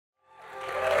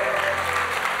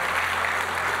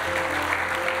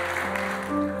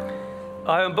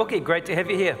Io and Buki, great to have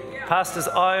you here. Yeah. Pastors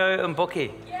Io and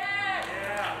Buki. Yeah.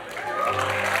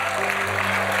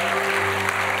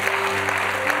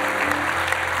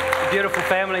 Beautiful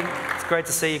family. It's great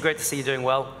to see you. Great to see you doing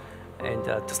well. And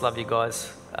just love you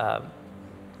guys.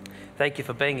 Thank you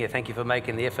for being here. Thank you for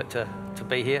making the effort to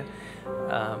be here.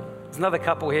 There's another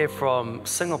couple here from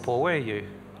Singapore. Where are you?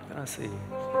 Can I see you?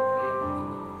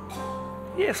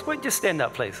 Yes, won't you just stand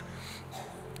up, please?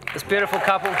 This beautiful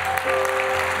couple.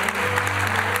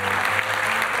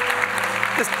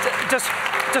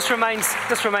 Just remain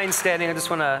standing. I just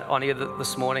want to honour you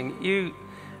this morning.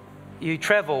 You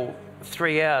travel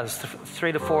 3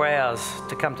 to 4 hours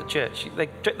to come to church.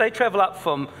 They travel up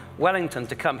from Wellington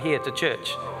to come here to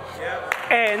church.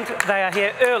 And they are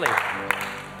here early.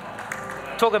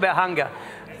 Talk about hunger.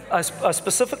 I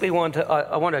specifically want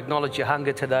to acknowledge your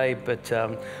hunger today, but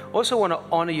also want to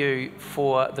honour you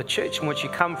for the church in which you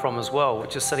come from as well,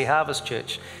 which is City Harvest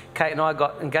Church. Kate and I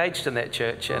got engaged in that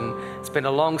church, and it's been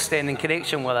a long-standing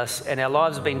connection with us, and our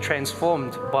lives have been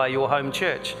transformed by your home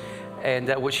church, and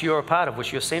which you're a part of,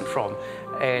 which you're sent from.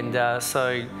 And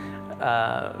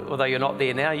although you're not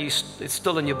there now, it's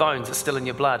still in your bones, it's still in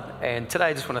your blood. And today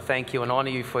I just want to thank you and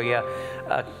honour you for your,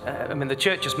 the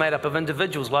church is made up of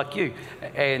individuals like you,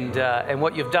 and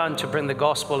what you've done to bring the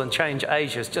gospel and change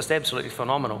Asia is just absolutely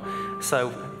phenomenal.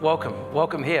 So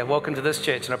welcome here, welcome to this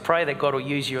church, and I pray that God will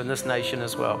use you in this nation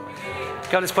as well.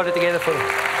 God, let's put it together for them.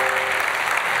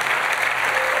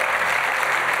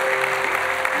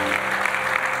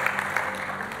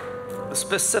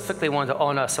 Specifically want to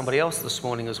honour somebody else this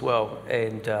morning as well.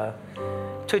 And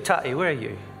Tutai, where are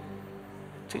you?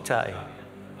 Tutai,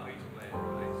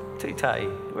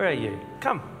 where are you?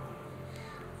 Come,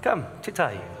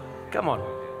 Tutai, come on,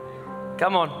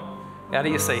 out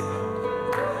of your seat.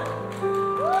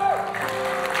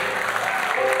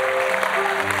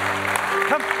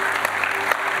 Come.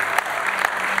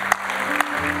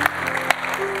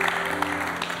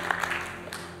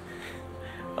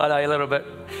 I know, a little bit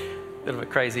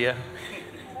crazy, yeah?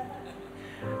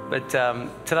 But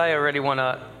today I really want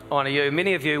to honour you.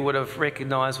 Many of you would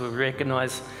recognise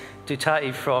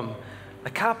Tutai from the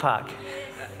car park.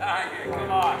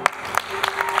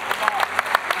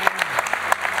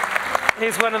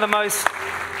 He's one of the most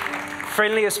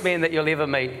friendliest men that you'll ever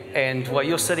meet, and while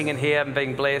you're sitting in here and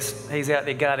being blessed, he's out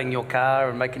there guarding your car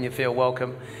and making you feel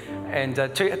welcome. And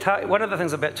one of the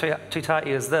things about Tutai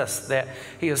is this, that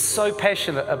he is so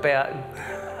passionate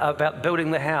about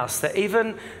building the house, that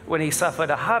even when he suffered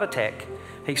a heart attack,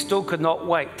 he still could not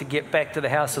wait to get back to the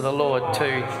house of the Lord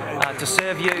to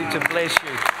serve you, to bless you.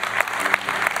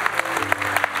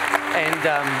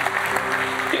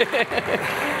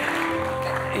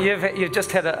 And you've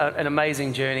just had an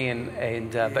amazing journey,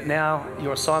 but now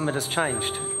your assignment has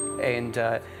changed, and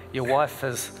your wife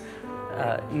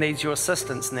needs your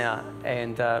assistance now,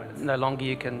 and no longer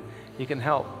you can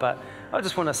help. But I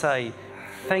just want to say,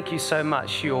 thank you so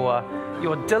much.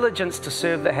 Your diligence to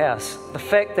serve the house. The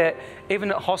fact that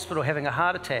even at hospital having a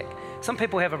heart attack, some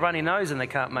people have a runny nose and they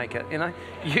can't make it. You know,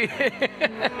 you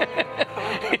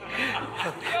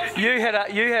had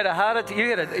a heart attack. You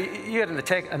had an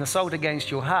attack, an assault against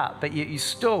your heart, but you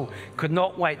still could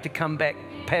not wait to come back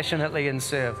passionately and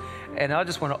serve. And I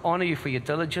just want to honour you for your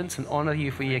diligence and honour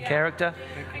you for your character.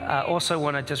 Also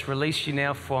want to just release you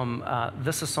now from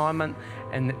this assignment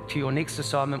and to your next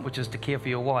assignment, which is to care for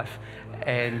your wife.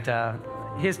 And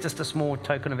here's just a small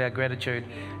token of our gratitude,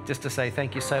 just to say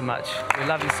thank you so much. We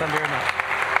love you so very much.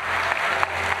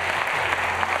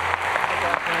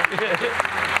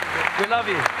 We love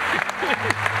you.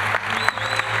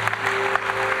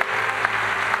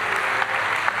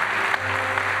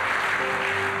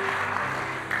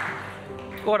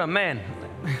 What a man.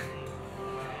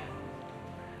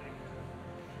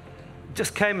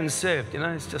 Just came and served, you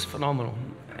know, it's just phenomenal.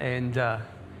 And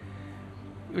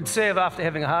would serve after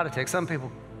having a heart attack. Some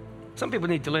people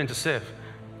need to learn to serve.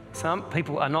 Some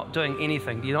people are not doing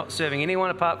anything. You're not serving anyone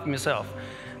apart from yourself.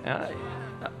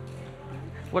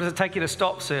 What does it take you to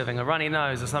stop serving? A runny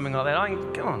nose or something like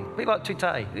that? Come on, be like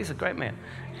Tutai. He's a great man.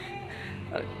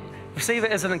 Receive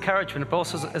it as an encouragement, but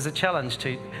also as a challenge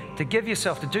to give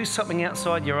yourself, to do something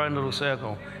outside your own little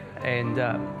circle. And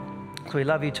so we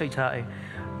love you, Tutai.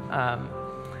 How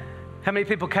many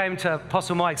people came to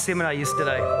Apostle Mike's seminar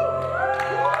yesterday?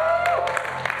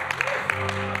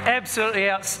 Absolutely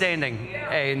outstanding.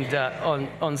 And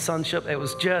on sonship, it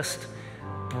was just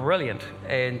brilliant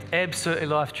and absolutely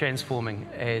life transforming.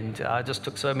 And I just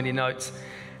took so many notes,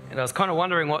 and I was kind of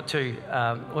wondering what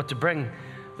to bring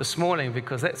this morning,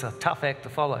 because that's a tough act to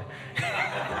follow.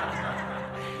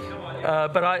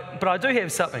 But I do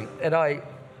have something, and I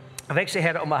I've actually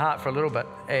had it on my heart for a little bit,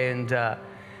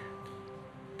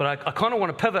 but I kind of want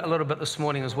to pivot a little bit this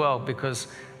morning as well, because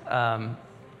I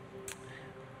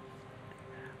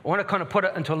want to kind of put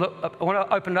it into I want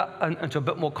to open it up into a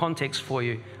bit more context for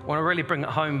you. I want to really bring it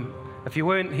home. If you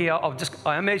weren't here,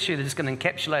 I am actually just going to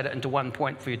encapsulate it into one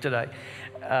point for you today,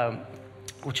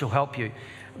 which will help you.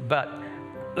 But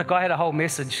look, I had a whole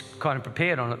message kind of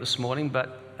prepared on it this morning,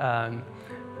 but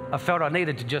I felt I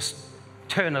needed to just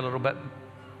turn a little bit,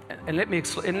 and let me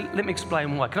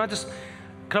explain why. Can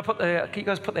you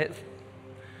guys put the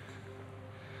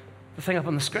thing up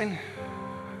on the screen?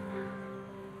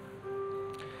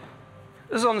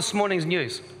 This is on this morning's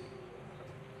news,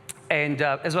 and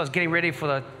as I was getting ready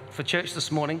for church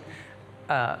this morning,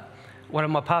 one of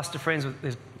my pastor friends,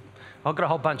 I've got a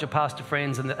whole bunch of pastor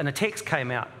friends, and a text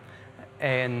came out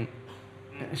and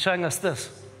showing us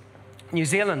this: New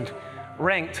Zealand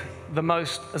ranked the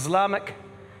most Islamic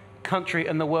country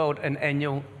in the world in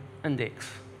annual index.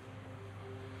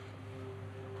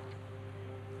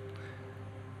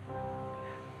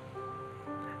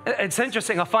 It's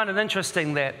interesting, I find it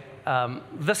interesting that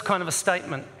this kind of a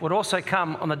statement would also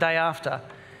come on the day after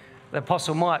the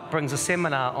Apostle Mike brings a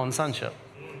seminar on sonship.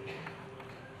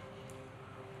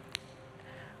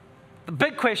 The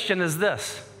big question is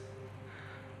this: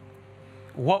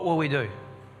 what will we do?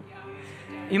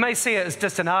 You may see it as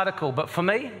just an article, but for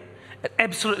me, it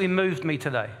absolutely moved me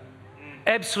today.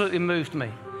 Absolutely moved me.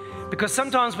 Because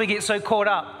sometimes we get so caught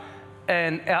up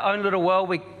in our own little world.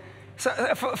 I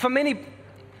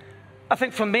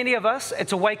think for many of us,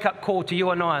 it's a wake-up call to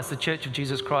you and I as the Church of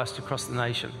Jesus Christ across the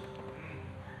nation.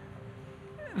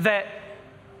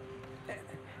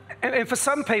 And for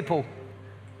some people,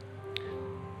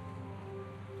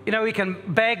 you know, we can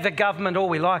bag the government all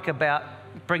we like about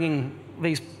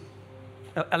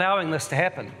allowing this to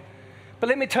happen. But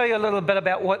let me tell you a little bit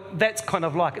about what that's kind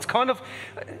of like. It's kind of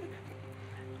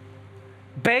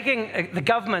bagging the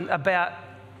government about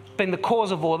being the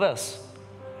cause of all this.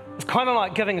 It's kind of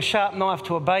like giving a sharp knife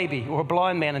to a baby or a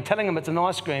blind man and telling them it's an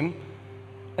ice cream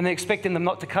and then expecting them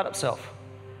not to cut itself.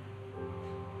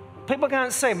 People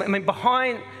can't see. I mean,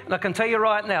 and I can tell you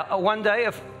right now, one day,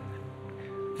 if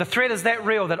the threat is that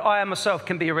real that I myself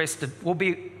can be arrested, will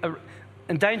be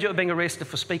in danger of being arrested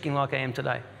for speaking like I am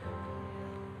today.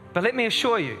 But let me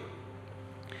assure you,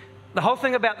 the whole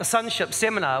thing about the sonship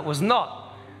seminar was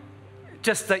not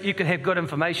just that you could have good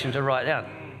information to write down.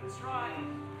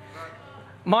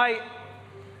 My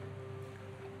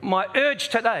urge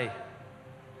today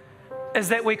is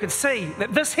that we could see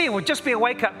that this here would just be a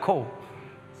wake-up call.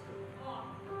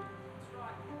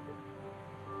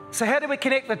 So how do we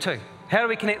connect the two? How do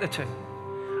we connect the two?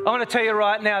 I want to tell you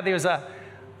right now, there's our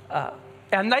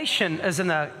nation is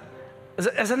in a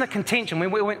contention.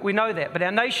 We know that, but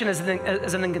our nation is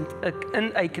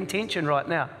in a contention right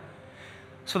now.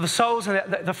 So the souls and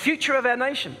the future of our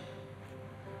nation,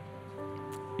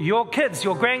 your kids,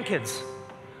 your grandkids,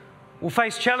 will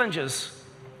face challenges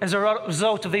as a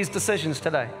result of these decisions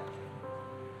today.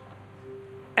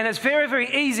 And it's very,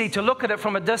 very easy to look at it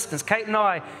from a distance. Kate and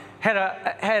I had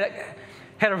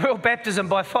a real baptism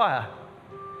by fire.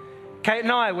 Kate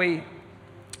and I,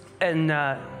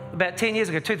 about 10 years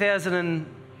ago,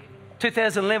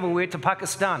 2011, we went to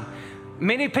Pakistan.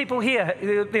 Many people here,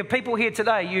 there are people here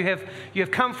today, you have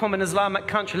come from an Islamic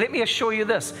country. Let me assure you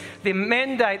this: the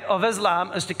mandate of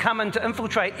Islam is to come and to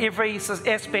infiltrate every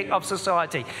aspect of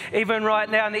society. Even right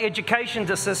now in the education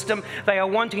system, they are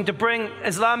wanting to bring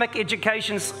Islamic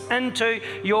educations into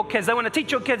your kids. They want to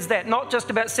teach your kids that, not just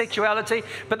about sexuality,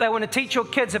 but they want to teach your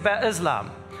kids about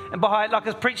Islam. And behind, like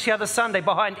I preached the other Sunday,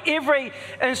 behind every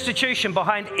institution,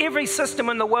 behind every system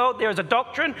in the world, there is a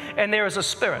doctrine and there is a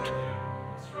spirit.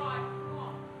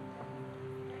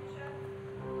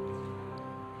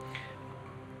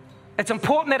 It's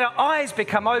important that our eyes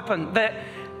become open, that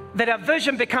our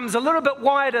vision becomes a little bit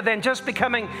wider than just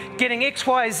getting X,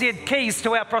 Y, Z keys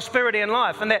to our prosperity in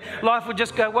life, and that life would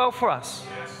just go well for us.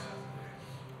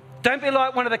 Don't be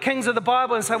like one of the kings of the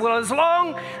Bible and say, well, as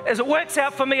long as it works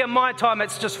out for me in my time,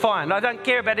 it's just fine. I don't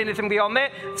care about anything beyond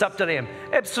that. It's up to them.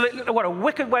 Absolutely. What a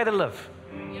wicked way to live.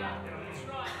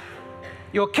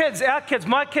 Your kids, our kids,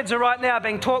 my kids are right now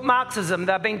being taught Marxism.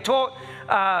 They're being taught,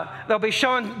 they'll be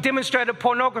shown demonstrated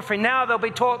pornography. Now they'll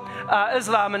be taught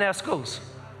Islam in our schools.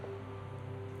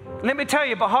 Let me tell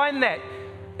you, behind that,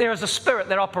 there is a spirit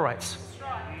that operates.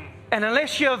 And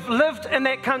unless you have lived in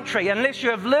that country, unless you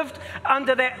have lived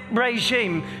under that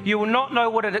regime, you will not know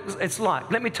what it's like.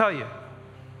 Let me tell you.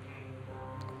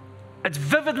 It's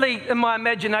vividly in my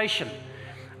imagination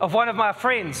of one of my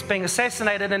friends being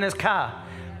assassinated in his car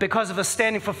because of his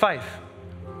standing for faith.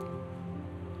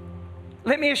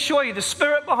 Let me assure you, the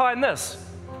spirit behind this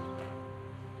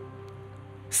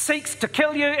seeks to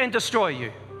kill you and destroy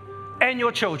you and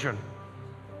your children.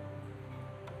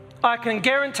 I can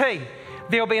guarantee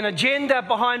there'll be an agenda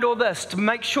behind all this to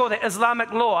make sure that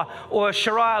Islamic law or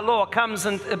Sharia law comes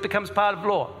and it becomes part of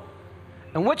law.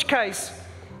 In which case,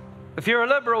 if you're a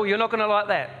liberal, you're not going to like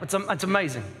that. It's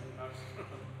amazing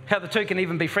how the two can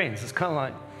even be friends. It's kind of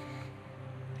like...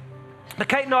 But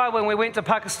Kate and I, when we went to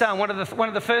Pakistan,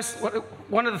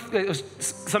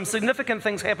 some significant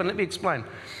things happened. Let me explain,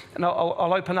 and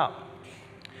I'll open up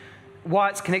why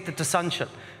it's connected to sonship.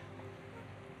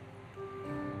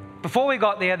 Before we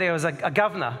got there, there was a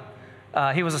governor.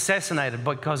 He was assassinated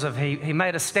because he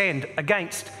made a stand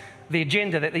against the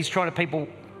agenda that these Toronto people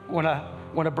want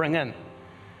to bring in.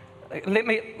 Let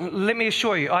me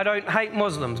assure you, I don't hate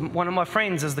Muslims. One of my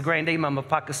friends is the Grand Imam of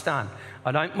Pakistan.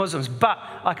 I don't hate Muslims, but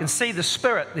I can see the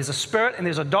spirit. There's a spirit and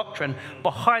there's a doctrine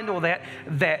behind all that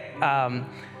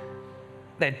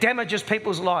damages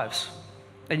people's lives.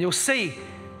 And you'll see,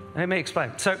 let me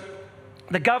explain. So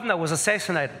the governor was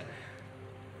assassinated.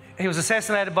 He was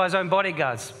assassinated by his own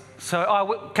bodyguards.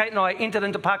 So Kate and I entered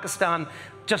into Pakistan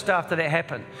just after that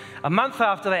happened. A month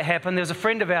after that happened, there was a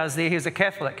friend of ours there. He was a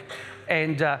Catholic,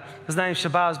 and his name is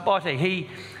Shabazz Bhatti.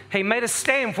 He made a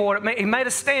stand for it. He made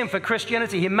a stand for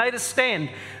Christianity. He made a stand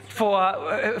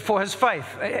for his faith.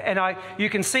 And you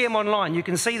can see him online. You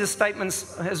can see the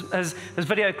statements, his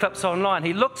video clips online.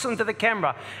 He looks into the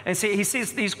camera and he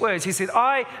says these words. He said,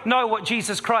 "I know what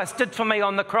Jesus Christ did for me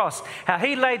on the cross, how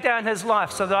he laid down his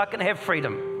life so that I can have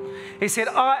freedom." He said,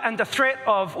 under threat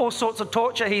of all sorts of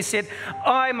torture, he said,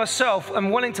 "I myself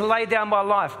am willing to lay down my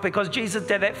life because Jesus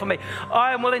did that for me.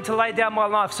 I am willing to lay down my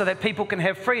life so that people can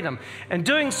have freedom." In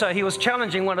doing so, he was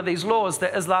challenging one of these laws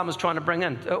that Islam is trying to bring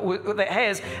in,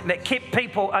 that kept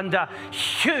people under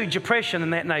huge oppression in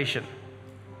that nation.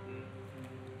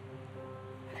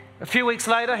 A few weeks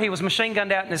later, he was machine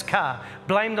gunned out in his car,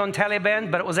 blamed on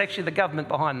Taliban, but it was actually the government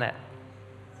behind that.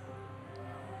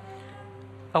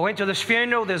 I went to this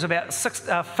funeral. There's about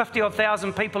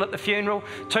 50,000 people at the funeral,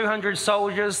 200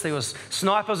 soldiers. There was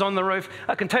snipers on the roof.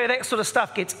 I can tell you that sort of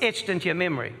stuff gets etched into your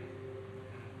memory.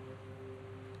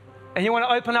 And you want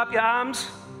to open up your arms?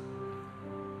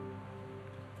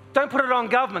 Don't put it on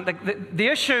government. The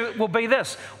issue will be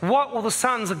this. What will the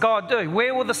sons of God do?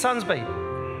 Where will the sons be?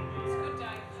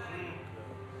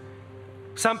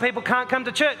 Some people can't come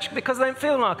to church because they don't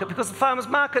feel like it, because the farmers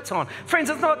market's on. Friends,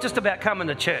 it's not just about coming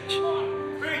to church.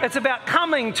 It's about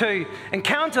coming to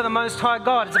encounter the Most High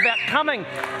God. It's about coming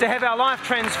to have our life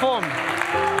transformed.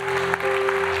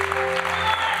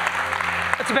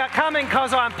 It's about coming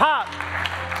because I'm part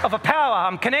of a power.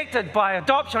 I'm connected by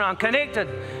adoption. I'm connected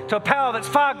to a power that's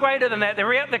far greater than that.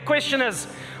 The question is,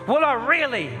 will I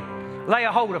really lay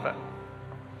a hold of it?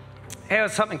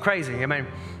 Here's something crazy. I mean,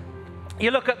 you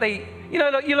look at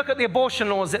the abortion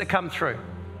laws that have come through,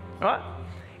 right?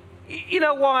 You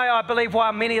know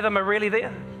why many of them are really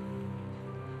there?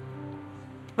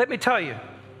 Let me tell you.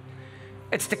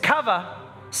 It's to cover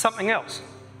something else.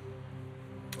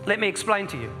 Let me explain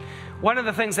to you. One of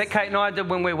the things that Kate and I did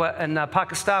when we were in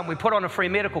Pakistan, we put on a free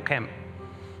medical camp.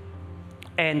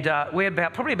 And we had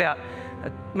probably about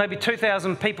maybe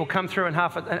 2,000 people come through in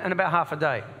about half a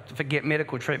day to get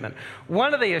medical treatment.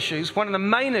 One of the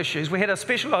main issues, we had a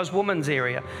specialised women's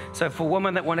area. So for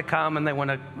women that want to come and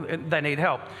they need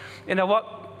help. You know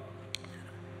what?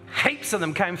 Heaps of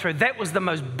them came through. That was the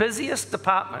most busiest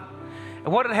department.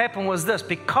 And what had happened was this,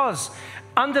 because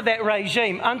under that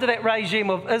regime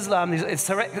of Islam, it's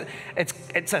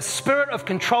a spirit of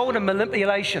control and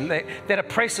manipulation that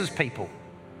oppresses people.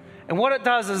 And what it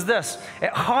does is this: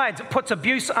 it hides, it puts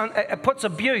abuse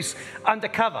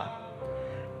undercover,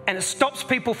 and it stops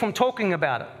people from talking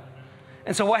about it.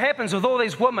 And so what happens with all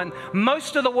these women,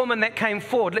 most of the women that came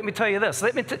forward, let me tell you this,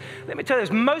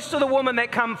 most of the women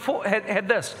that come forward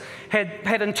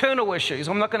had internal issues.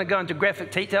 I'm not going to go into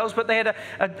graphic details, but they had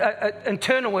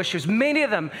internal issues. Many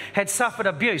of them had suffered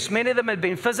abuse. Many of them had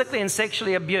been physically and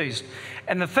sexually abused.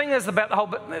 And the thing is about the whole,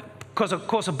 because of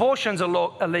course abortions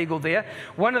are illegal there,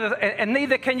 and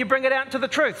neither can you bring it out to the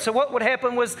truth. So what would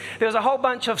happen was there was a whole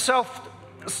bunch of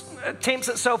attempts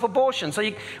at self-abortion,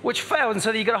 which failed, and so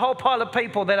you got a whole pile of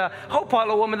people a whole pile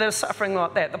of women that are suffering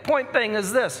like that. The point being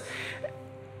is this: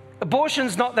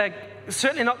 abortion's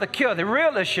certainly not the cure. The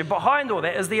real issue behind all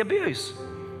that is the abuse.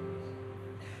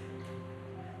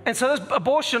 And so this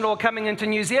abortion law coming into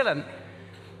New Zealand,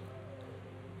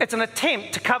 it's an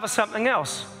attempt to cover something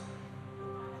else.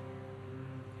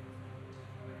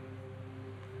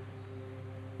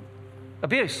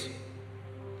 Abuse.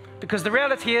 Because the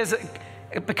reality is that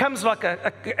It becomes like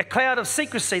a cloud of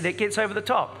secrecy that gets over the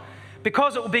top,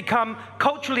 because it will become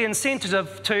culturally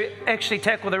insensitive to actually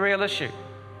tackle the real issue.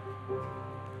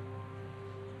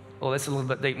 Oh, that's a little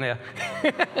bit deep now.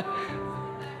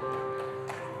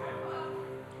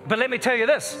 But let me tell you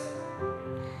this.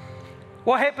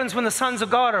 What happens when the sons of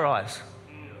God arise?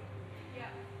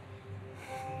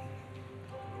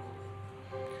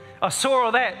 I saw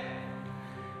all that,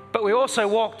 but we also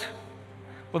walked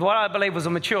with what I believe was a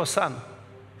mature son,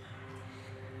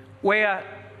 where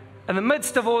in the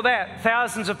midst of all that,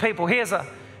 thousands of people, here's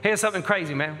something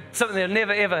crazy, man, something that'll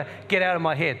never ever get out of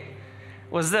my head,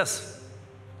 was this.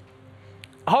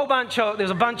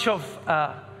 There's a bunch of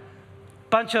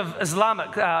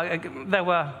Islamic, they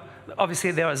were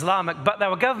Islamic, but they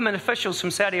were government officials from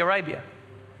Saudi Arabia.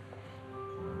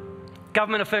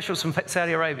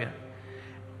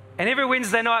 And every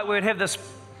Wednesday night we'd have this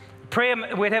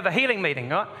prayer, we'd have a healing meeting,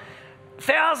 right?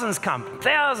 Thousands come,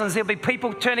 thousands. There'll be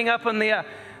people turning up in their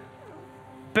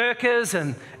burqas,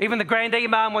 and even the Grand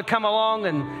Imam would come along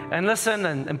and listen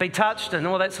and be touched and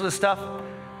all that sort of stuff.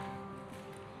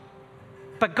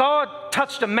 But God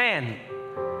touched a man,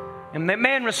 and that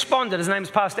man responded. His name's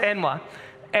Pastor Anwar,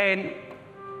 and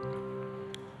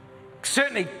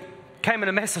certainly came at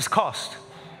a massive cost.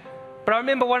 But I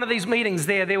remember one of these meetings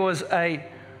there was a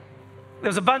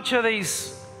bunch of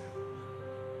these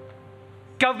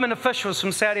government officials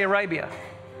from Saudi Arabia.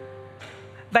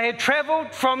 They had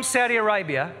traveled from Saudi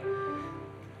Arabia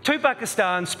to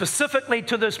Pakistan specifically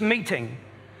to this meeting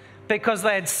because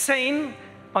they had seen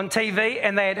on TV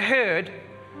and they had heard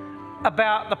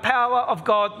about the power of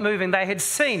God moving. They had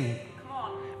seen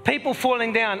people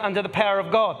falling down under the power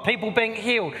of God, people being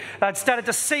healed. They'd started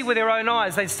to see with their own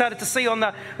eyes. They'd started to see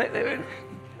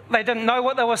they didn't know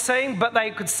what they were seeing, but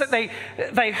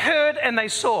they heard and they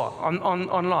saw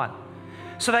online.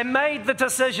 So they made the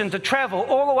decision to travel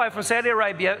all the way from Saudi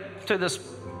Arabia to this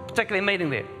particular meeting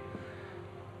there.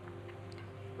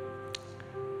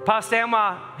 Pastor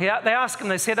Anwar, they asked him,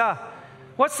 they said,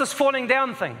 what's this falling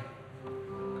down thing?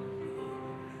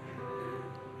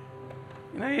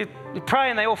 You know, you pray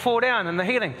and they all fall down and the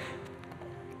healing.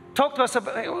 Talk to us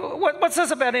about, what's this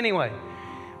about anyway?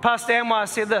 Pastor Anwar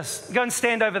said this, go and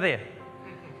stand over there.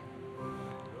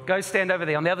 Go stand over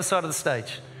there on the other side of the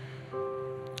stage.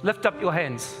 Lift up your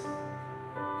hands.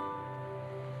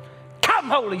 Come,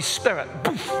 Holy Spirit.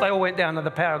 Poof, they all went down to the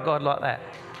power of God like that.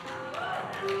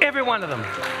 Every one of them.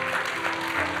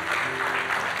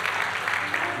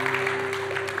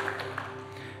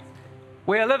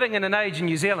 We are living in an age in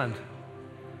New Zealand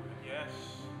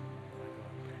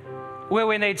where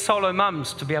we need solo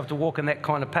mums to be able to walk in that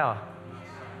kind of power.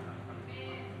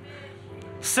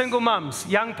 Single mums,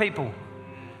 young people.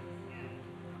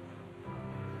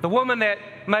 The woman that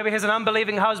maybe has an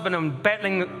unbelieving husband and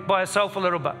battling by herself a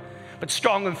little bit, but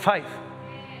strong in faith.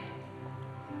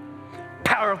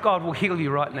 Power of God will heal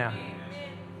you right now.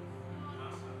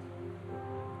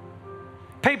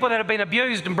 People that have been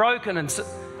abused and broken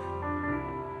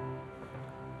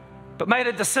but made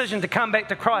a decision to come back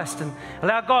to Christ and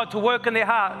allow God to work in their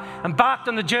heart, embarked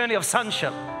on the journey of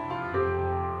sonship.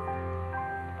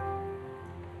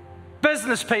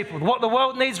 Business people. What the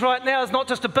world needs right now is not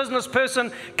just a business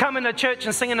person coming to church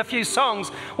and singing a few songs.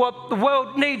 What the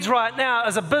world needs right now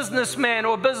is a businessman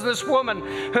or a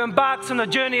businesswoman who embarks on a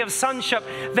journey of sonship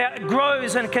that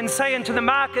grows and can say into the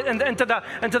market and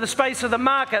into the space of the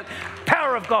market,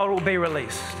 power of God will be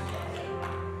released.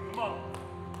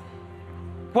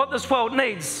 What this world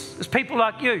needs is people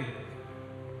like you.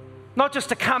 Not just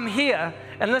to come here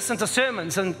and listen to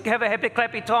sermons and have a happy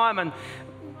clappy time and,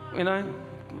 you know,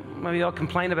 maybe I'll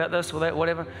complain about this or that,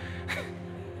 whatever.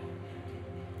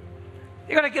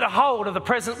 You've got to get a hold of the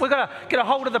presence. We've got to get a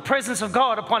hold of the presence of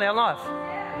God upon our life.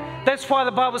 That's why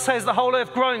the Bible says the whole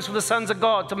earth groans for the sons of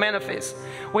God to manifest.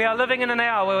 We are living in an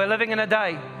hour where we're living in a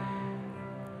day.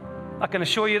 I can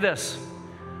assure you this,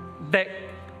 that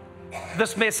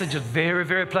this message is very,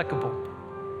 very applicable.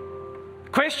 The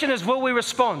question is, will we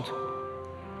respond?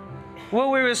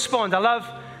 Will we respond? I love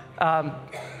a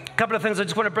couple of things I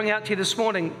just want to bring out to you this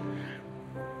morning.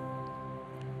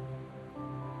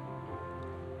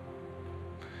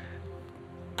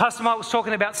 Pastor Mark was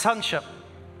talking about sonship.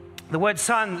 The word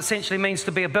son essentially means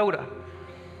to be a builder.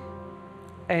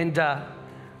 And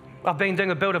I've been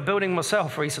doing a building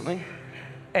myself recently.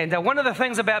 And one of the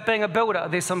things about being a builder,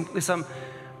 there's some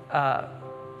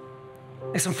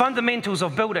fundamentals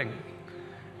of building.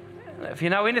 If you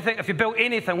know anything, if you build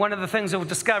anything, one of the things you'll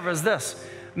discover is this: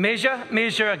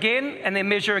 measure again, and then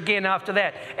measure again after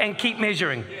that, and keep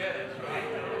measuring.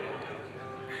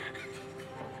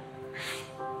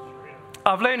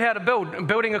 I've learned how to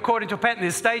building according to a pattern.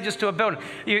 There's stages to a building.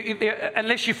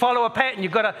 Unless you follow a pattern,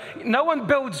 you've got to. No one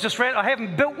builds just random. I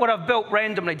haven't built what I've built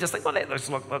randomly. Just think, well, that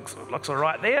looks all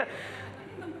right there.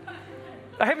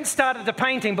 I haven't started the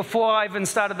painting before I even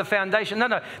started the foundation.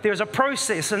 No. There's a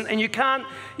process, and you can't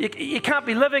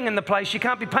be living in the place. You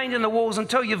can't be painting the walls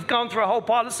until you've gone through a whole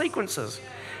pile of sequences.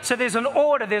 So there's an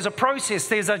order. There's a process.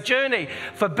 There's a journey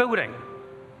for building.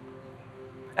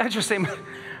 Interesting.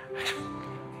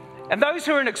 And those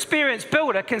who are an experienced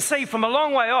builder can see from a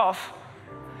long way off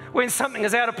when something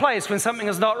is out of place, when something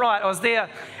is not right. I was there,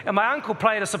 and my uncle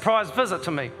paid a surprise visit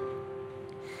to me.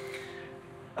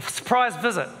 A surprise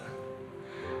visit.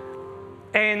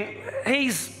 And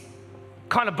he's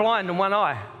kind of blind in one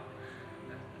eye.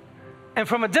 And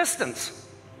from a distance,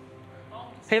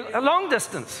 a long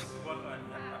distance,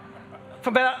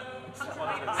 from about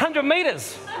 100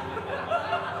 meters,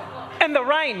 in the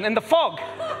rain, in the fog,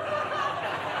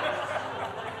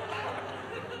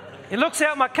 he looks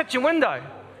out my kitchen window.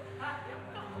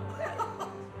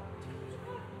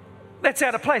 That's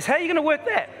out of place. How are you going to work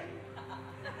that?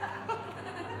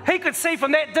 He could see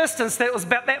from that distance that it was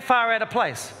about that far out of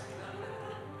place.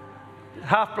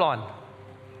 Half blind.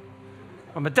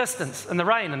 From a distance, in the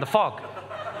rain, in the fog.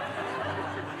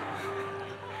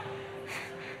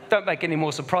 Don't make any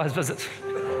more surprise visits.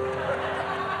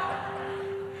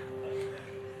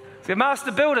 The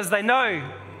master builders, they know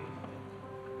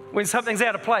when something's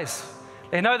out of place.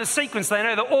 They know the sequence, they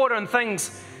know the order and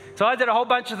things. So I did a whole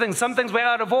bunch of things. Some things were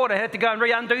out of order, I had to go and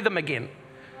undo them again.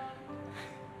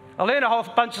 I learned a whole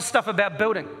bunch of stuff about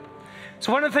building.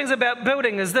 So one of the things about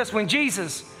building is this: when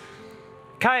Jesus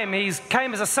came, he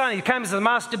came as a son, he came as a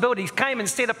master builder, he came and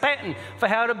set a pattern for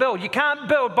how to build. You can't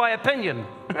build by opinion.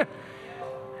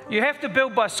 You have to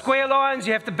build by square lines,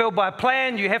 you have to build by a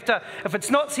plan, you have to, if it's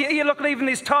not, see, you look at even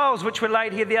these tiles which were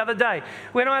laid here the other day.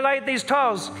 When I laid these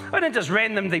tiles, I didn't just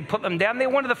randomly put them down there.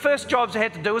 One of the first jobs I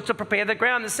had to do was to prepare the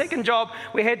ground. The second job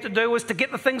we had to do was to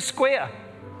get the thing square.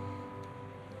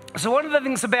 So one of the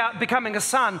things about becoming a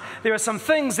son, there are some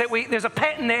things that there's a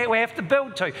pattern there we have to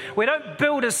build to. We don't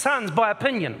build as sons by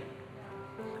opinion.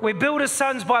 We build as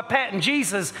sons by pattern.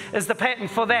 Jesus is the pattern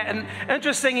for that. And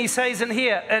interesting, he says in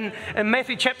here, in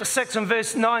Matthew chapter 6 and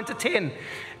verse 9 to 10,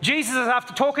 Jesus,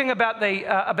 after talking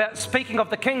about speaking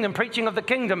of the kingdom, preaching of the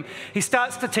kingdom, he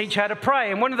starts to teach how to pray.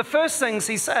 And one of the first things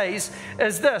he says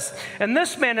is this: in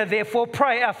this manner, therefore,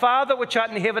 pray, our Father which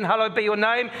art in heaven, hallowed be your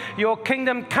name. Your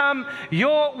kingdom come,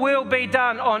 your will be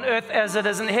done on earth as it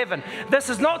is in heaven.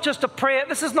 This is not just a prayer.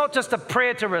 This is not just a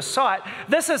prayer to recite.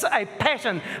 This is a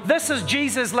pattern. This is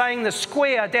Jesus laying the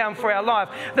square down for our life.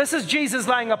 This is Jesus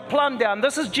laying a plumb down.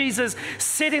 This is Jesus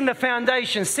setting the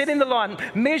foundation, setting the line,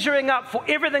 measuring up for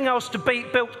everything else to be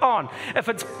built on. If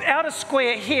it's out of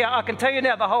square here, I can tell you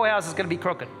now the whole house is going to be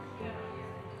crooked.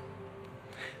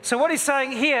 So what he's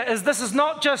saying here is this is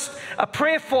not just a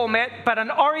prayer format, but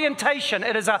an orientation.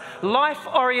 It is a life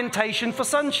orientation for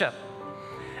sonship.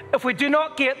 If we do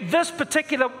not get this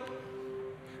particular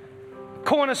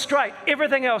corner straight,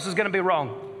 everything else is going to be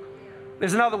wrong.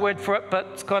 There's another word for it, but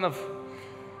it's kind of,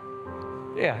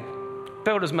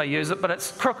 builders may use it, but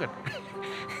it's crooked.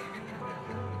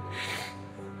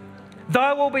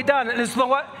 Thy will be done. And it's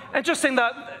interesting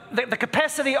that the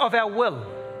capacity of our will.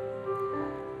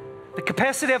 The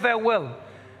capacity of our will.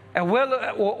 Our will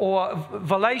or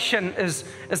volition is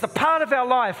the part of our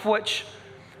life which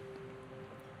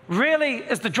really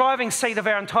is the driving seat of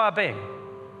our entire being.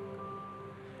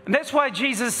 And that's why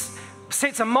Jesus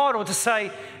sets a model to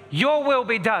say, your will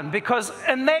be done. Because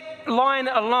in that line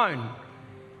alone,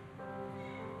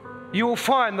 you will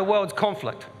find the world's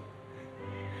conflict.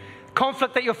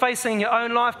 Conflict that you're facing in your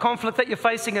own life, conflict that you're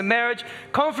facing in marriage,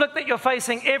 conflict that you're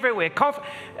facing everywhere.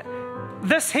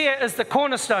 This here is the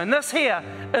cornerstone. This here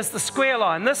is the square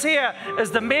line. This here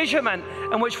is the measurement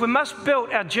in which we must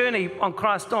build our journey on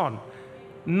Christ on.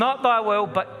 Not my will,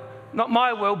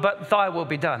 but thy will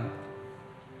be done.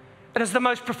 It is the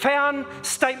most profound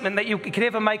statement that you could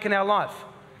ever make in our life.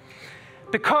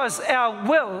 Because our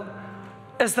will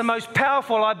is the most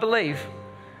powerful, I believe,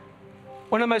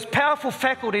 one of the most powerful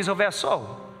faculties of our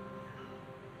soul.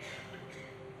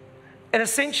 It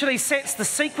essentially sets the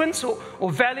sequence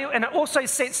or value, and it also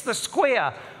sets the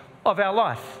square of our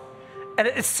life. And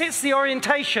it sets the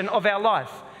orientation of our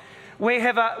life. We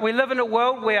live in a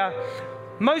world where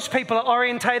most people are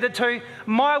orientated to,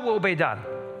 my will be done.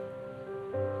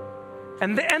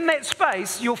 And in that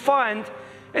space, you'll find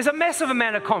there's a massive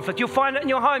amount of conflict. You'll find it in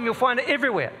your home. You'll find it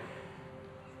everywhere.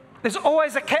 There's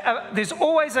always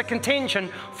a contention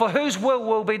for whose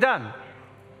will be done.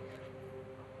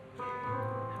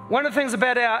 One of the things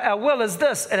about our will is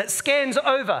this, and it scans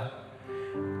over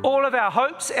all of our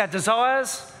hopes, our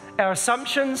desires, our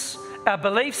assumptions, our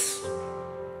beliefs,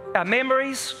 our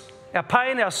memories, our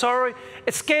pain, our sorrow.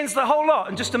 It scans the whole lot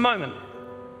in just a moment.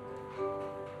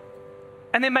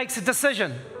 And then makes a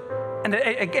decision. And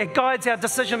it guides our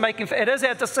decision-making. It is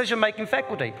our decision-making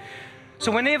faculty.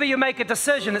 So whenever you make a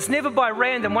decision, it's never by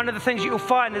random. One of the things you'll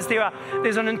find is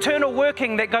there's an internal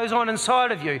working that goes on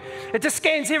inside of you. It just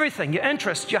scans everything, your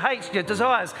interests, your hates, your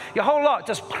desires, your whole lot,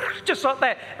 just like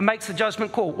that, and makes a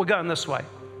judgment call. We're going this way.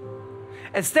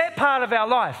 It's that part of our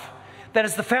life that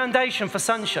is the foundation for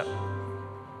sonship.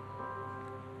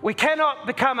 We cannot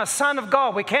become a son of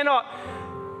God.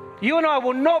 You and I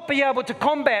will not be able to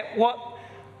combat what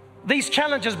these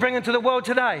challenges bring into the world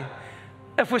today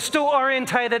if we're still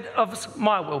orientated of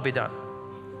my will be done.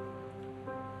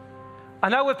 I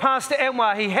know with Pastor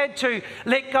Anwar, he had to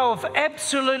let go of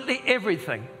absolutely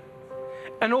everything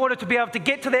in order to be able to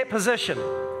get to that position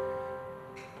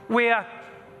where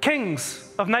kings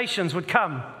of nations would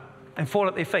come and fall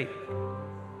at their feet.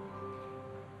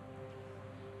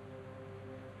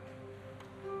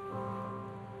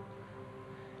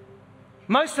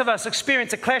 Most of us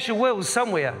experience a clash of wills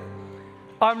somewhere.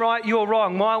 I'm right, you're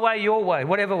wrong, my way, your way,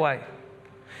 whatever way.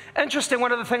 Interesting,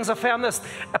 one of the things I found this,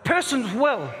 a person's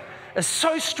will is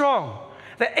so strong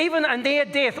that even a near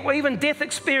death or even death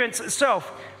experience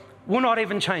itself will not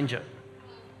even change it.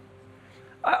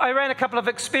 I ran a couple of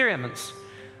experiments.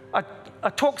 I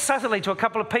talked subtly to a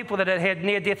couple of people that had had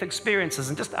near-death experiences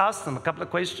and just asked them a couple of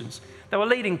questions. They were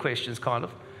leading questions, kind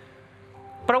of.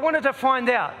 But I wanted to find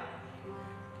out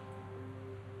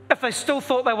if they still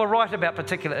thought they were right about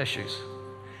particular issues.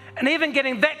 And even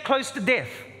getting that close to death.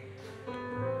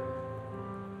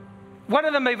 One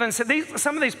of them even said,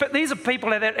 these are people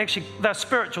that actually, they're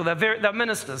spiritual, they're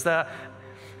ministers. But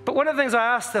one of the things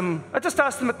I just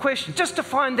asked them a question, just to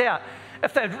find out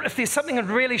if there's something that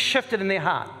really shifted in their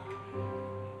heart.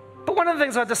 But one of the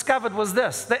things I discovered was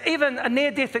this, that even a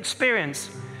near-death experience,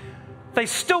 they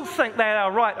still think they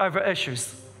are right over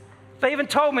issues. They even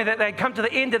told me that they'd come to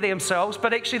the end of themselves,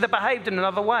 but actually they behaved in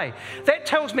another way. That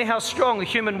tells me how strong the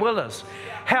human will is,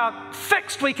 how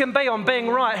fixed we can be on being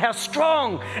right, how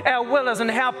strong our will is,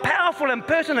 and how powerful and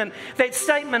pertinent that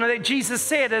statement that Jesus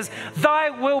said is,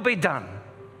 thy will be done.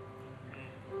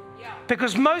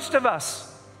 Because most of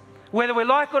us, whether we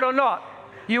like it or not,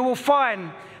 you will find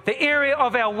the area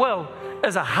of our will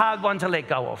is a hard one to let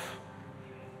go of.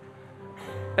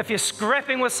 If you're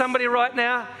scrapping with somebody right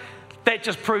now, that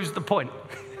just proves the point.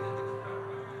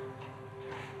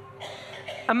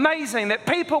 Amazing that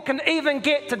people can even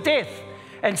get to death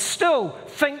and still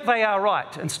think they are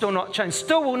right and still not change,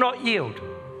 still will not yield.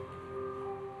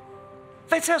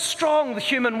 That's how strong the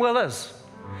human will is.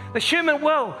 The human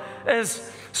will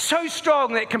is so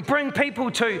strong that it can bring people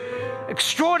to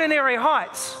extraordinary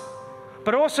heights,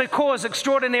 but also cause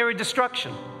extraordinary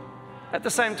destruction at the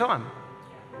same time.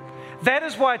 That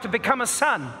is why to become a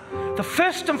son, the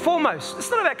first and foremost, it's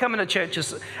not about coming to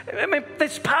churches. I mean,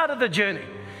 that's part of the journey.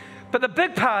 But the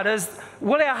big part is,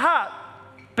 will our heart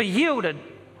be yielded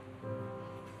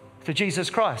to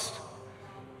Jesus Christ?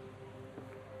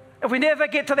 If we never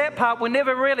get to that part, we'll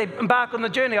never really embark on the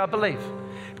journey, I believe.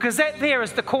 Because that there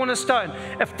is the cornerstone.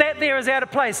 If that there is out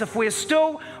of place, if we're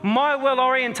still my will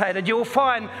orientated, you'll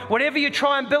find whatever you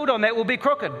try and build on that will be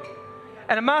crooked.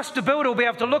 And a master builder will be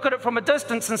able to look at it from a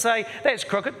distance and say, that's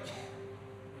crooked.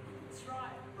 That's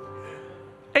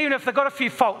right. Even if they've got a few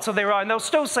faults of their own, they'll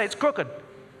still say it's crooked.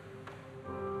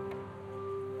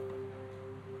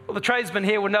 Well, the tradesmen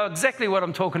here will know exactly what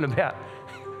I'm talking about.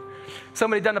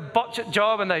 Somebody done a botched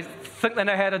job and they think they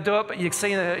know how to do it, but you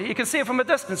can see it from a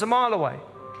distance, a mile away.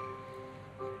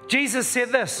 Jesus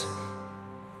said this.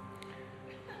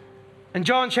 In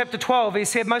John chapter 12, he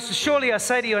said, most assuredly I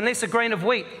say to you, unless a grain of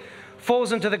wheat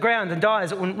falls into the ground and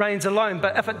dies, it remains alone.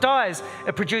 But if it dies,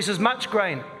 it produces much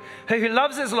grain. He who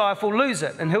loves his life will lose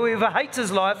it, and whoever hates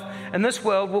his life in this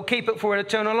world will keep it for an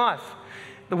eternal life.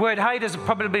 The word hate is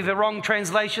probably the wrong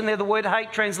translation there. The word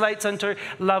hate translates into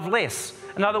love less.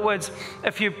 In other words,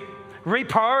 if you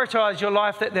reprioritize your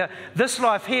life, that this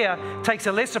life here takes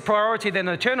a lesser priority than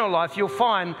eternal life, you'll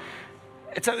find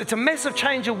it's a massive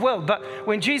change of will. But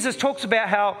when Jesus talks about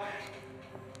how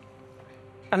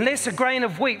unless a grain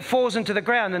of wheat falls into the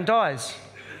ground and dies.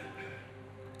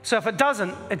 So if it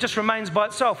doesn't, it just remains by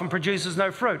itself and produces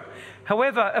no fruit.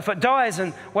 However, if it dies,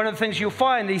 and one of the things you'll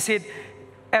find, he said,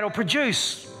 it'll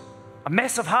produce a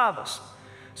massive harvest.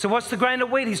 So what's the grain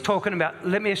of wheat he's talking about?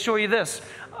 Let me assure you this.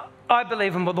 I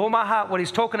believe him with all my heart. What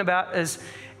he's talking about is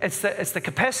it's the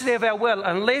capacity of our will.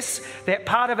 Unless that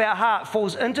part of our heart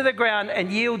falls into the ground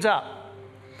and yields up,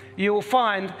 you will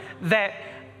find that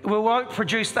we won't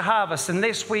produce the harvest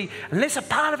unless a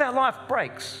part of our life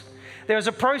breaks. There's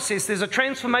a process, there's a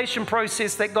transformation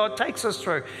process that God takes us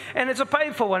through. And it's a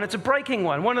painful one, it's a breaking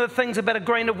one. One of the things about a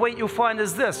grain of wheat you'll find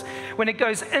is this: when it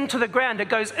goes into the ground, it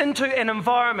goes into an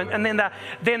environment, and then the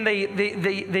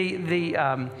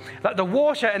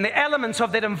water and the elements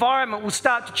of that environment will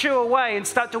start to chew away and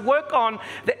start to work on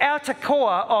the outer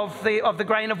core of the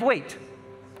grain of wheat.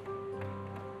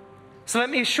 So let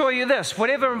me assure you this: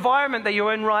 whatever environment that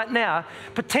you're in right now,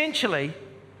 potentially,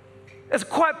 it's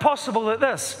quite possible that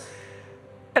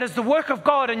it is the work of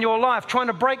God in your life trying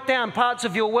to break down parts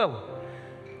of your will.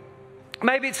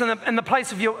 Maybe it's in the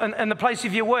place of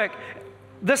your work.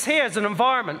 This here is an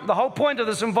environment. The whole point of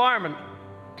this environment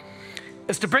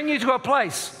is to bring you to a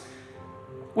place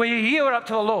where you yield up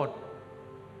to the Lord,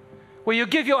 where you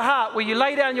give your heart, where you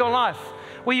lay down your life,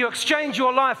 where you exchange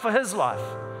your life for His life,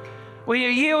 where you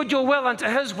yield your will unto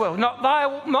His will. Not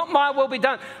my will be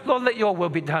done. Lord, let your will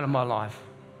be done in my life.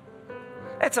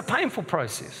 It's a painful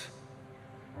process.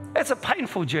 It's a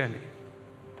painful journey.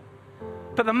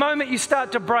 But the moment you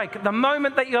start to break, the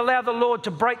moment that you allow the Lord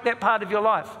to break that part of your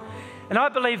life, and I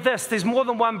believe there's more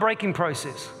than one breaking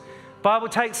process. The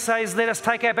Bible says, let us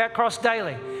take up our cross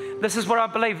daily. This is what I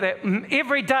believe, that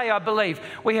every day I believe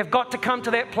we have got to come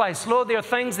to that place. Lord, there are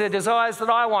things, there are desires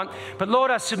that I want, but Lord,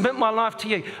 I submit my life to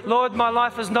you. Lord, my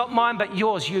life is not mine, but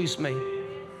yours. Use me.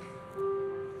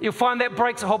 You'll find that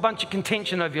breaks a whole bunch of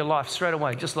contention over your life straight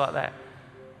away, just like that.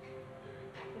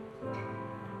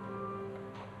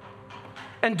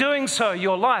 In doing so,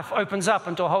 your life opens up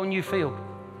into a whole new field.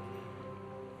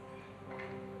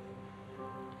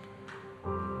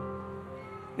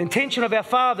 The intention of our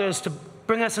Father is to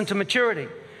bring us into maturity.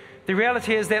 The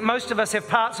reality is that most of us have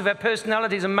parts of our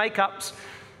personalities and makeups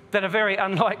that are very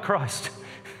unlike Christ.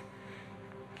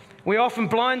 We're often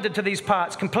blinded to these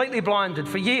parts, completely blinded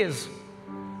for years.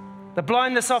 The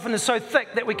blindness often is so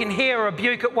thick that we can hear a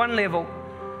rebuke at one level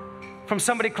from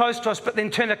somebody close to us, but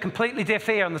then turn a completely deaf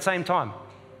ear at the same time.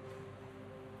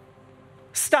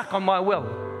 Stuck on my will.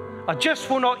 I just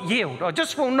will not yield. I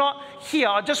just will not hear.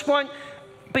 I just won't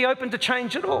be open to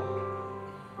change at all.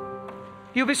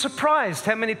 You'll be surprised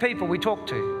how many people we talk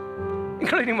to,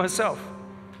 including myself.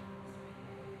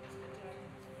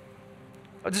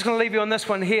 I'm just going to leave you on this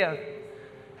one here.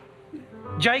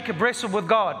 Jacob wrestled with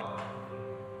God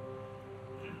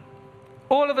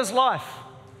all of his life.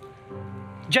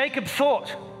 Jacob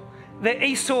thought that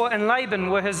Esau and Laban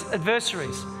were his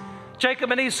adversaries.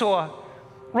 Jacob and Esau,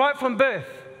 right from birth,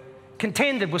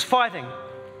 contended, was fighting.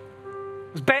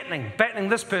 Was battling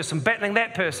this person, battling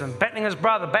that person, battling his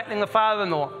brother, battling the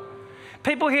father-in-law.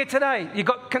 People here today,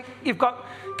 you've got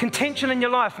contention in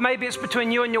your life. Maybe it's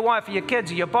between you and your wife or your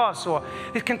kids or your boss, or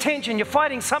there's contention. You're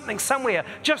fighting something somewhere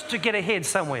just to get ahead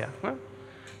somewhere. Right?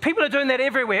 People are doing that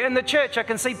everywhere. In the church, I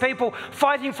can see people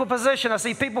fighting for position. I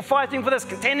see people fighting for this,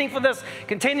 contending for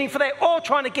that, all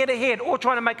trying to get ahead, all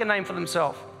trying to make a name for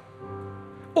themselves.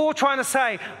 All trying to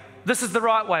say, this is the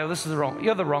right way or this is the wrong.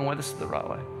 You're the wrong way, this is the right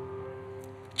way.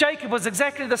 Jacob was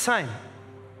exactly the same.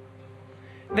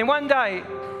 Then one day,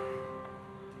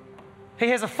 he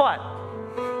has a fight.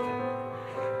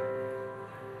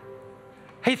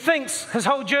 He thinks his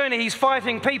whole journey he's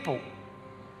fighting people.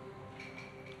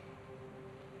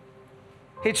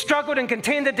 He'd struggled and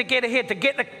contended to get ahead, to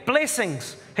get the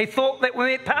blessings he thought that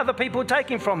other people were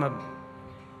taking from him.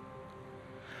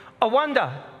 I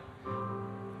wonder,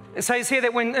 it says here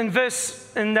that when in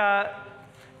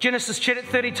Genesis chapter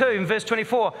 32, in verse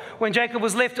 24, when Jacob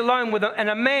was left alone with him, and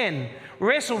a man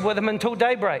wrestled with him until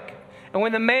daybreak. And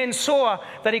when the man saw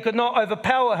that he could not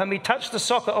overpower him, he touched the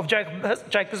socket of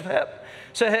Jacob's hip.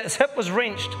 So his hip was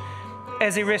wrenched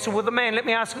as he wrestled with the man. Let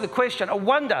me ask you the question. I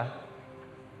wonder,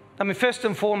 first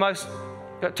and foremost,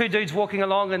 got two dudes walking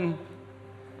along, and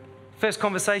first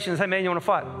conversation is, hey man, you want to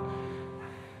fight?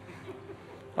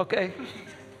 Okay.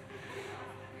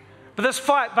 But this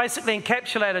fight basically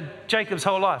encapsulated Jacob's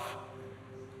whole life.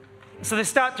 So they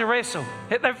start to wrestle.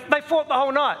 They fought the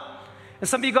whole night. And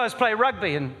some of you guys play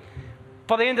rugby, and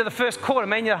by the end of the first quarter,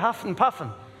 man, you're huffing and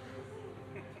puffing.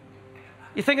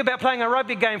 You think about playing a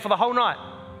rugby game for the whole night.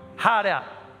 Hard out.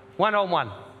 One-on-one.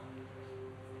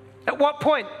 At what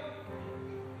point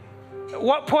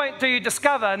do you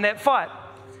discover in that fight?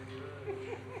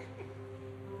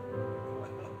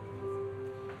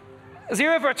 Is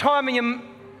there ever a time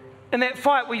in that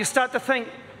fight where you start to think,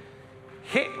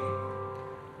 hey,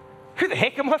 who the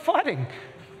heck am I fighting?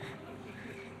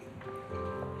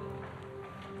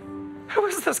 Who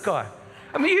is this guy?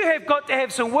 You have got to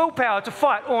have some willpower to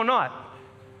fight all night.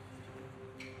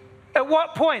 At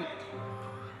what point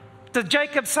did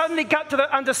Jacob suddenly get to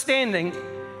the understanding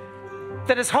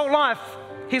that his whole life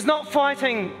he's not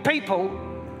fighting people.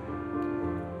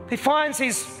 He finds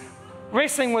he's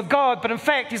wrestling with God, but in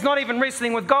fact, he's not even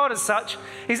wrestling with God as such.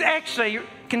 He's actually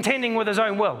contending with his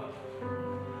own will.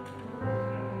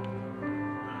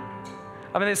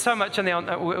 I mean, there's so much in there,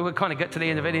 we'll kind of get to the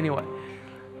end of it anyway.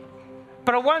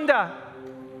 But I wonder,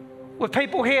 with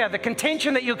people here, the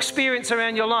contention that you experience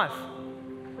around your life,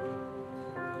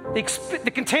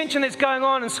 the contention that's going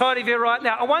on inside of you right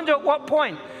now, I wonder at what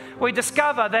point we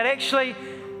discover that actually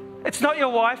it's not your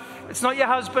wife, it's not your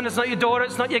husband, it's not your daughter,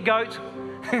 it's not your goat,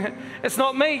 it's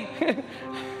not me,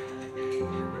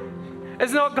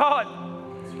 it's not God,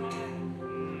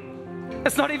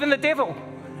 it's not even the devil,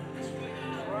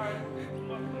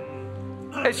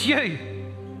 it's you.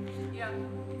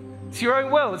 It's your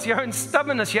own will, it's your own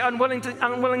stubbornness, your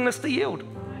unwillingness to yield.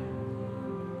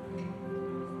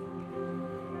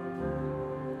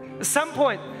 At some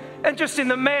point, interesting,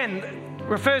 the man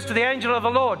refers to the angel of the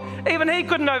Lord. Even he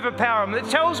couldn't overpower him. It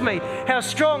tells me how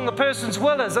strong the person's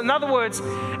will is. In other words,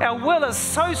 our will is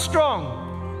so strong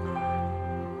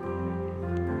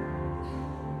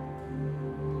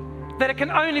that it can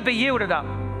only be yielded up.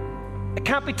 It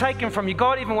can't be taken from you.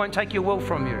 God even won't take your will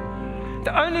from you.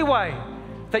 The only way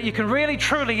that you can really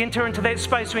truly enter into that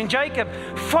space, when Jacob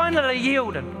finally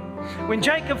yielded, when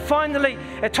Jacob finally,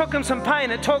 it took him some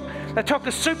pain, it took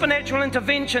a supernatural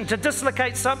intervention to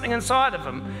dislocate something inside of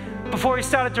him before he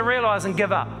started to realize and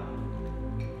give up.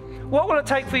 What will it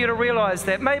take for you to realize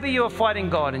that maybe you're fighting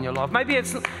God in your life?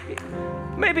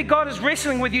 Maybe God is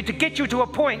wrestling with you to get you to a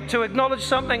point to acknowledge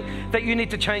something that you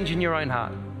need to change in your own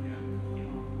heart.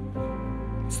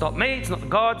 It's not me, it's not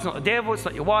God, it's not the devil, it's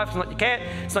not your wife, it's not your cat,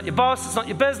 it's not your boss, it's not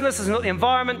your business, it's not the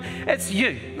environment, it's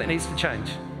you that needs to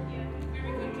change.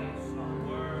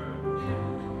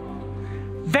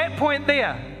 That point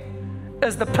there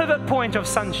is the pivot point of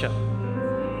sonship.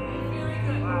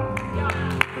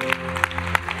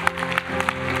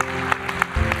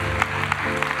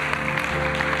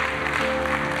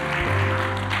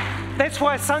 That's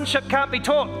why sonship can't be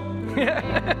taught.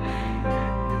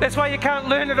 That's why you can't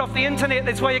learn it off the internet.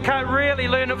 That's why you can't really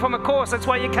learn it from a course. That's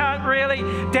why you can't really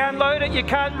download it. You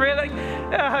can't really...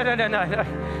 No.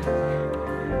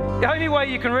 The only way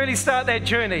you can really start that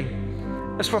journey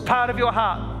is for a part of your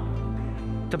heart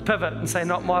to pivot and say,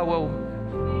 not my will,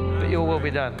 but your will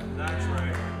be done. That's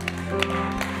right.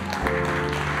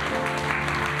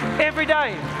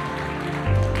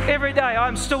 Every day,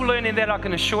 I'm still learning that, I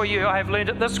can assure you. I have learned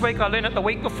it this week, I learned it the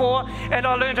week before, and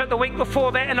I learned it the week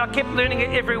before that, and I kept learning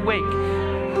it every week.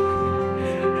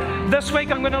 This week,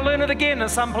 I'm going to learn it again in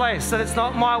some place, that it's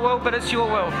not my will, but it's your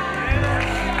will.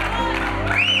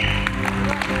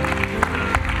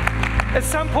 At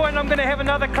some point, I'm going to have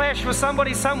another clash with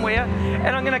somebody somewhere,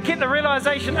 and I'm going to get the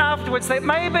realization afterwards that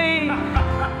maybe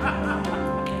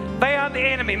they aren't the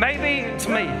enemy. Maybe it's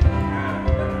me.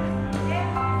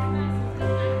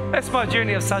 That's my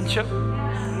journey of sonship.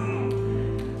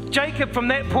 Jacob, from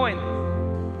that point,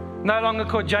 no longer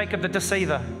called Jacob the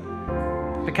deceiver,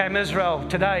 became Israel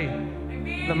today,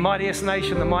 the mightiest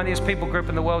nation, the mightiest people group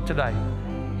in the world today.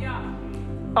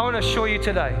 I want to assure you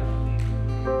today,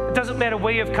 it doesn't matter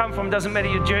where you've come from, it doesn't matter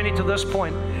your journey to this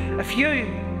point. If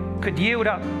you could yield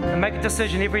up and make a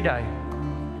decision every day,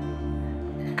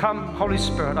 come, Holy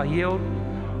Spirit, I yield.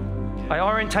 I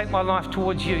orientate my life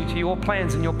towards you, to your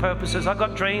plans and your purposes. I've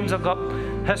got dreams, I've got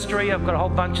history, I've got a whole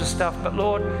bunch of stuff. But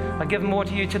Lord, I give more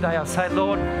to you today. I say,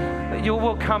 Lord, that your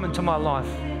will come into my life.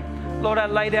 Lord, I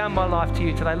lay down my life to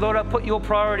you today. Lord, I put your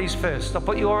priorities first. I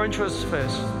put your interests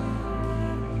first.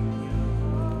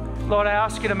 Lord, I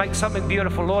ask you to make something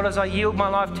beautiful. Lord, as I yield my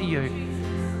life to you.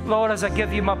 Lord, as I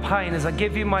give you my pain, as I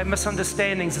give you my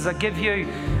misunderstandings, as I give you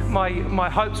my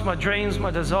hopes, my dreams,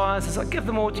 my desires, as I give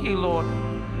them all to you, Lord.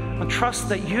 And trust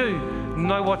that you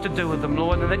know what to do with them,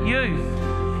 Lord, and that you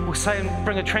will say and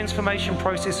bring a transformation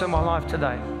process in my life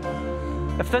today.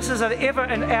 If this is ever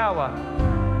an hour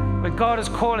where God is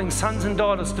calling sons and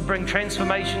daughters to bring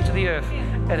transformation to the earth,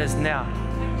 it is now.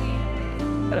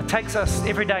 And it takes us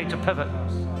every day to pivot.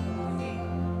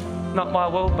 Not my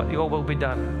will, but your will be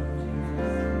done.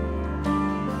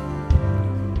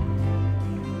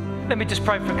 Let me just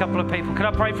pray for a couple of people. Can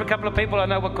I pray for a couple of people? I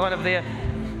know we're kind of there.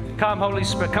 Come, Holy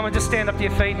Spirit. Come and just stand up to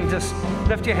your feet and just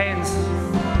lift your hands.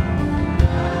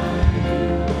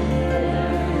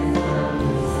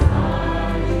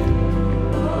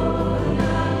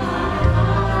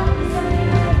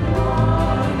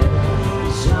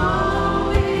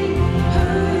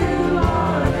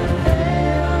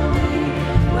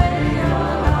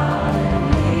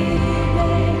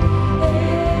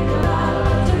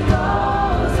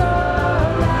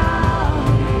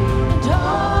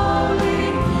 Holy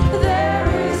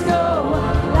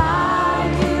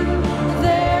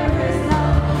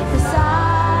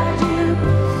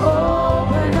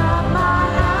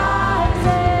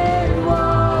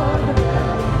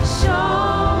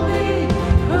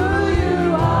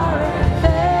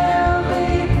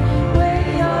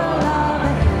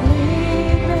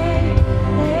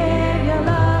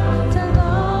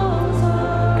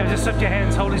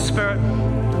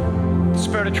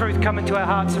Spirit of truth, come into our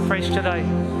hearts afresh today.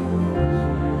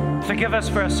 Forgive us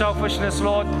for our selfishness,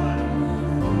 Lord.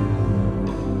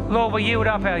 Lord, we yield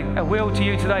up our will to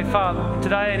you today, Father,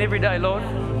 today and every day, Lord.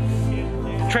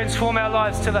 Transform our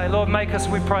lives today. Lord, make us,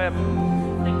 we pray.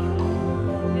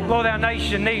 Lord, our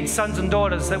nation needs sons and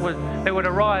daughters that would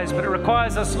arise, but it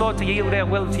requires us, Lord, to yield our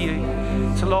will to you.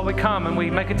 So, Lord, we come and we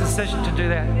make a decision to do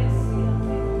that.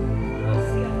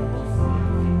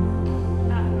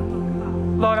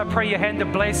 Lord, I pray your hand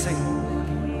of blessing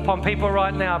upon people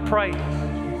right now. I pray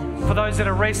for those that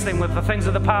are wrestling with the things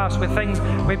of the past, where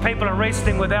people are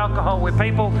wrestling with alcohol, where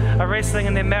people are wrestling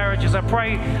in their marriages. I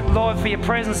pray, Lord, for your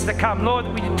presence to come. Lord,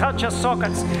 will you touch our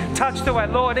sockets, touch the way,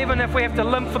 Lord, even if we have to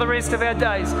limp for the rest of our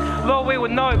days. Lord, we will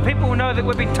know, people will know that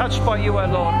we've been touched by you, oh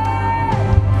Lord.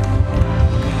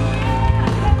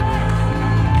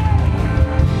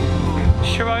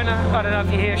 Sharona, I don't know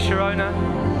if you hear Sharona.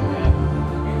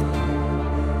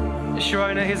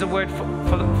 Sharona, here's a word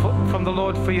from the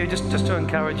Lord for you, just to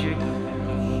encourage you.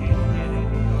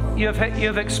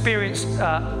 You've experienced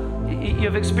a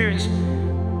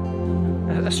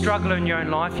struggle in your own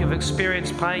life. You've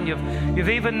experienced pain. You've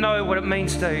even know what it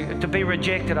means to be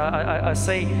rejected. I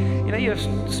see, you've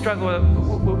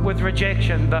struggled with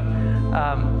rejection, but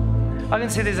I can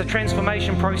see there's a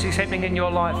transformation process happening in your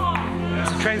life.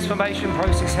 There's a transformation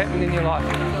process happening in your life.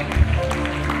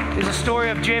 There's a story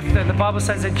of Jephthah. The Bible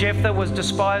says that Jephthah was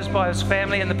despised by his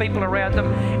family and the people around him,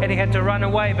 and he had to run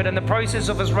away. But in the process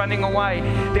of his running away,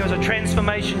 there was a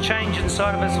transformation change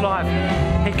inside of his life.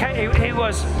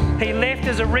 He left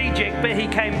as a reject, but he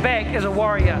came back as a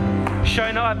warrior.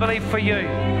 Shona, I believe for you,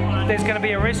 there's going to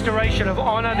be a restoration of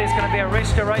honor. There's going to be a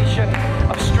restoration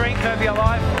of strength over your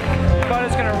life. God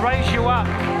is going to raise you up.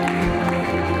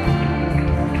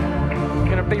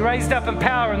 You're going to be raised up in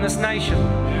power in this nation.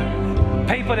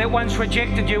 People that once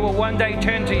rejected you will one day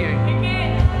turn to you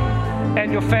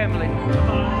and your family.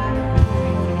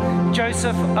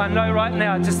 Joseph, I know right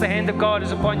now, just the hand of God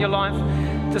is upon your life.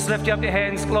 Just lift up your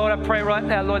hands. Lord, I pray right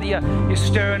now, Lord, you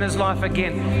stir in his life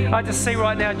again. I just see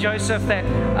right now, Joseph, that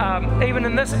even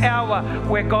in this hour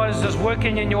where God is just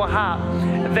working in your heart,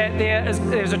 that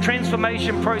there's a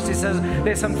transformation process.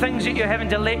 There's some things that you're having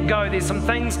to let go. There's some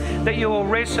things that you will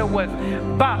wrestle with.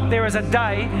 But there is a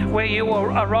day where you will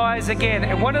arise again.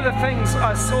 And one of the things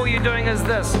I saw you doing is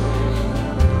this.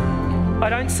 I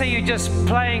don't see you just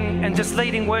playing and just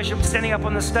leading worship, standing up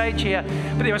on the stage here,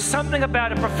 but there was something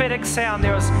about a prophetic sound.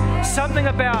 There was something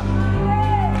about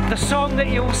the song that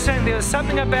you will sing. There was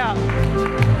something about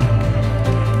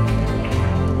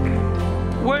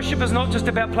worship is not just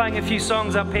about playing a few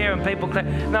songs up here and people clap.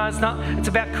 No, it's not. It's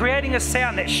about creating a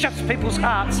sound that shuts people's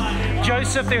hearts.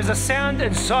 Joseph, there's a sound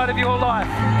inside of your life.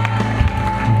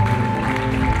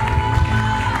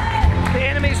 The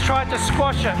enemy's tried to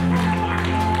squash it.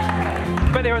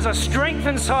 But there is a strength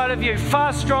inside of you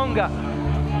far stronger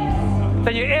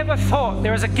than you ever thought.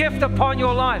 There is a gift upon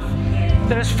your life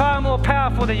that is far more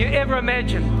powerful than you ever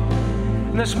imagined.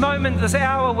 In this moment, this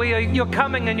hour where you're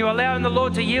coming and you're allowing the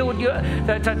Lord to yield you,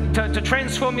 to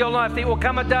transform your life, there will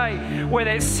come a day where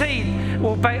that seed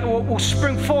will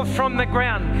spring forth from the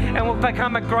ground and will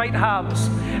become a great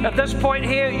harvest. At this point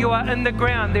here, you are in the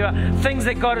ground. There are things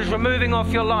that God is removing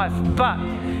off your life, but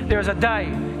there is a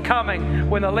day coming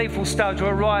when the leaf will start to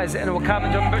arise and it will come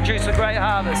and produce a great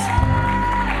harvest.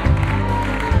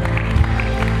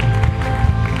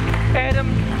 Adam,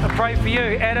 I pray for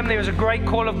you. Adam, there is a great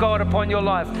call of God upon your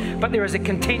life, but there is a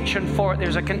contention for it. There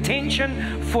is a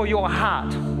contention for your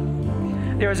heart.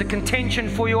 There is a contention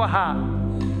for your heart.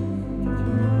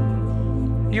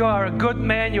 You are a good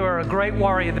man. You are a great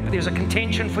warrior, but there's a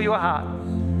contention for your heart.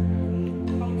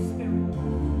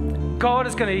 God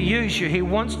is going to use you. He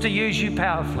wants to use you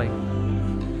powerfully.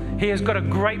 He has got a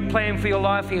great plan for your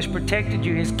life. He has protected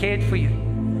you. He has cared for you.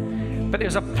 But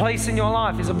there's a place in your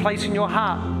life. There's a place in your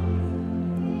heart.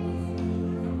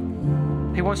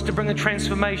 He wants to bring a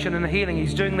transformation and a healing.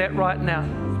 He's doing that right now.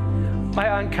 May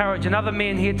I encourage another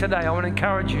man here today. I want to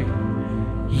encourage you.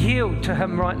 Yield to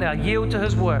him right now. Yield to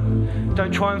his work.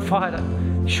 Don't try and fight it.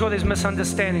 Sure, there's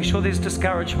misunderstanding. Sure, there's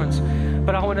discouragements.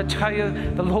 But I want to tell you,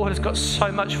 the Lord has got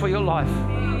so much for your life.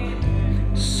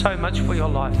 So much for your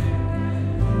life.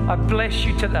 I bless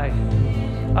you today.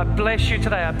 I bless you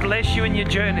today. I bless you in your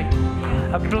journey.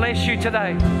 I bless you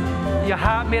today. Your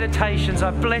heart meditations, I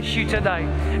bless you today.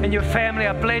 In your family,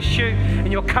 I bless you.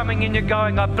 In your coming and your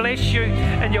going, I bless you.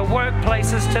 In your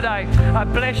workplaces today, I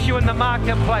bless you in the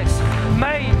marketplace.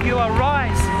 May you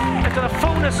arise into the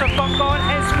fullness of what God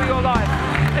has for your life.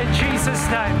 In Jesus' Jesus'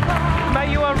 name.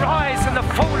 May you arise in the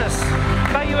fullness.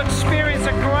 May you experience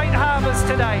a great harvest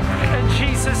today in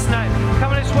Jesus' name.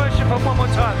 Come on, let's worship Him one more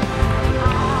time.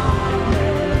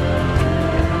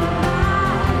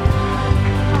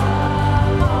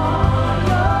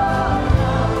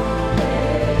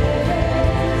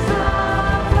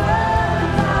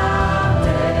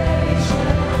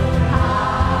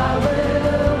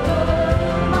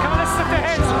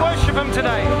 Him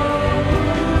today.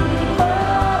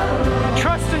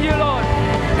 Trust in you, Lord.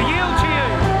 Yield to you.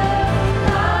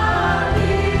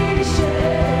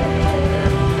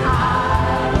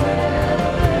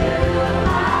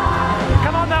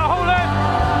 Come on now, whole earth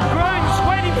groans,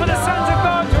 waiting for the sons of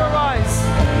God to arise.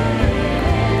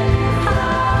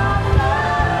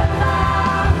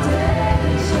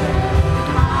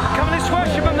 Come on, let's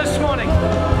worship Him this morning.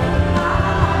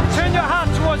 Turn your heart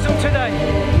towards Him today.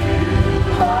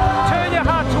 Turn your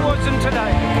heart towards Him today.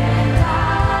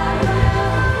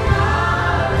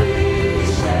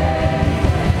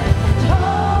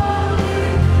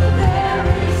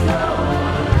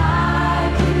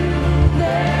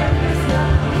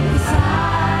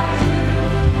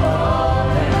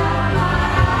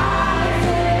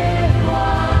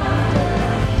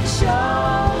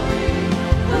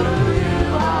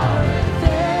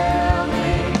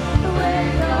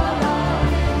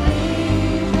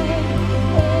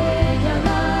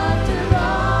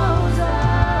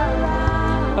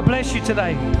 Bless you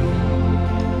today.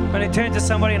 When you turn to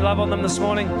somebody and love on them this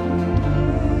morning,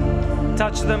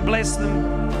 touch them, bless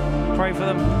them, pray for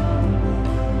them.